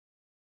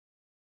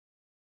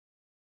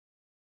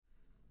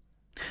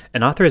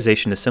An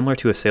authorization is similar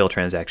to a sale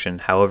transaction.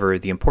 However,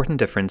 the important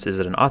difference is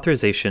that an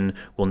authorization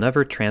will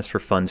never transfer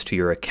funds to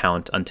your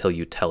account until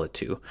you tell it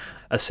to.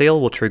 A sale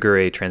will trigger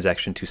a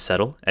transaction to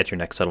settle at your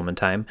next settlement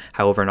time.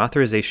 However, an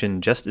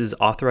authorization just is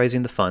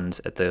authorizing the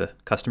funds at the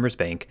customer's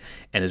bank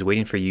and is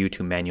waiting for you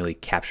to manually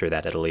capture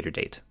that at a later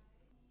date.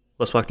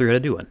 Let's walk through how to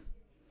do one.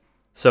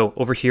 So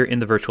over here in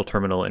the virtual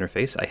terminal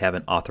interface, I have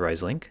an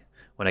Authorize link.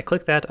 When I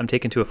click that, I'm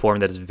taken to a form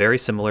that is very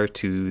similar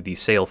to the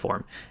sale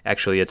form.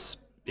 Actually, it's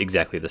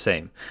exactly the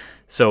same.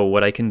 So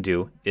what I can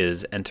do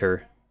is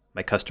enter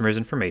my customer's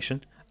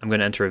information. I'm going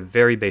to enter a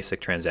very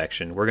basic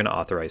transaction. We're going to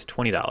authorize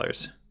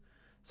 $20.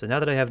 So now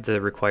that I have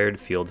the required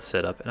field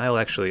set up, and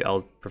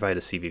I'll provide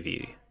a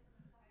CVV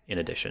in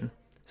addition.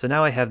 So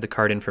now I have the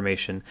card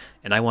information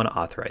and I want to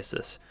authorize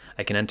this.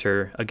 I can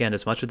enter, again,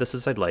 as much of this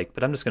as I'd like,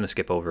 but I'm just going to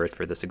skip over it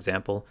for this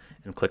example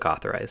and click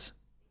Authorize.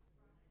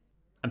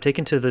 I'm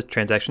taken to the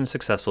transaction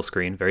successful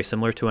screen, very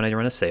similar to when I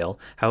run a sale.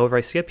 However,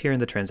 I see up here in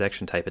the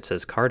transaction type it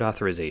says card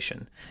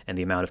authorization and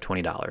the amount of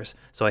 $20.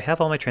 So I have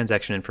all my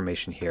transaction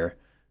information here,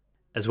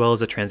 as well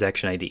as a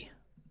transaction ID.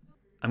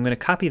 I'm going to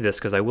copy this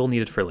because I will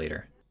need it for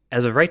later.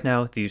 As of right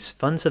now, these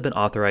funds have been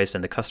authorized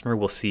and the customer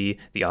will see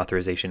the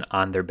authorization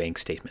on their bank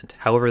statement.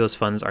 However, those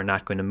funds are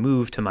not going to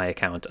move to my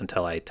account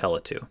until I tell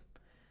it to.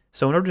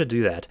 So in order to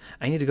do that,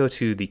 I need to go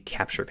to the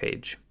capture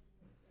page.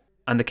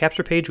 On the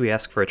capture page, we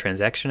ask for a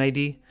transaction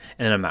ID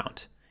and an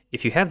amount.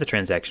 If you have the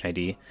transaction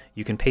ID,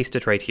 you can paste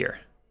it right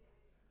here.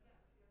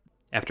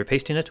 After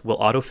pasting it, we'll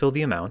autofill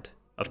the amount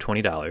of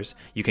 $20.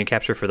 You can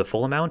capture for the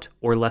full amount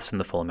or less than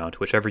the full amount,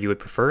 whichever you would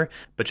prefer,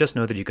 but just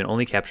know that you can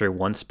only capture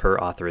once per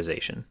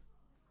authorization.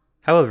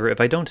 However, if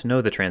I don't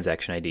know the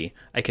transaction ID,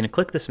 I can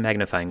click this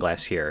magnifying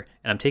glass here,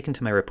 and I'm taken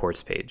to my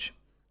reports page.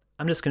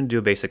 I'm just going to do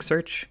a basic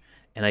search,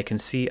 and I can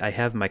see I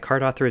have my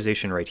card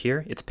authorization right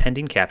here. It's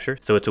pending capture,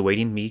 so it's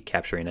awaiting me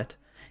capturing it.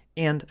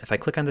 And if I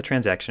click on the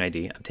transaction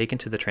ID, I'm taken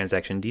to the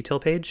transaction detail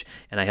page,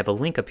 and I have a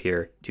link up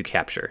here to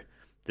capture.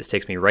 This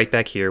takes me right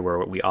back here where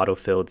we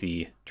autofill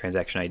the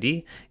transaction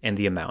ID and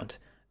the amount.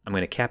 I'm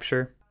going to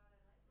capture,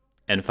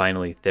 and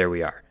finally, there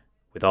we are.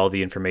 With all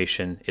the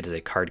information, it is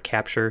a card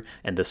capture,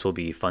 and this will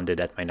be funded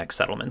at my next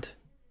settlement.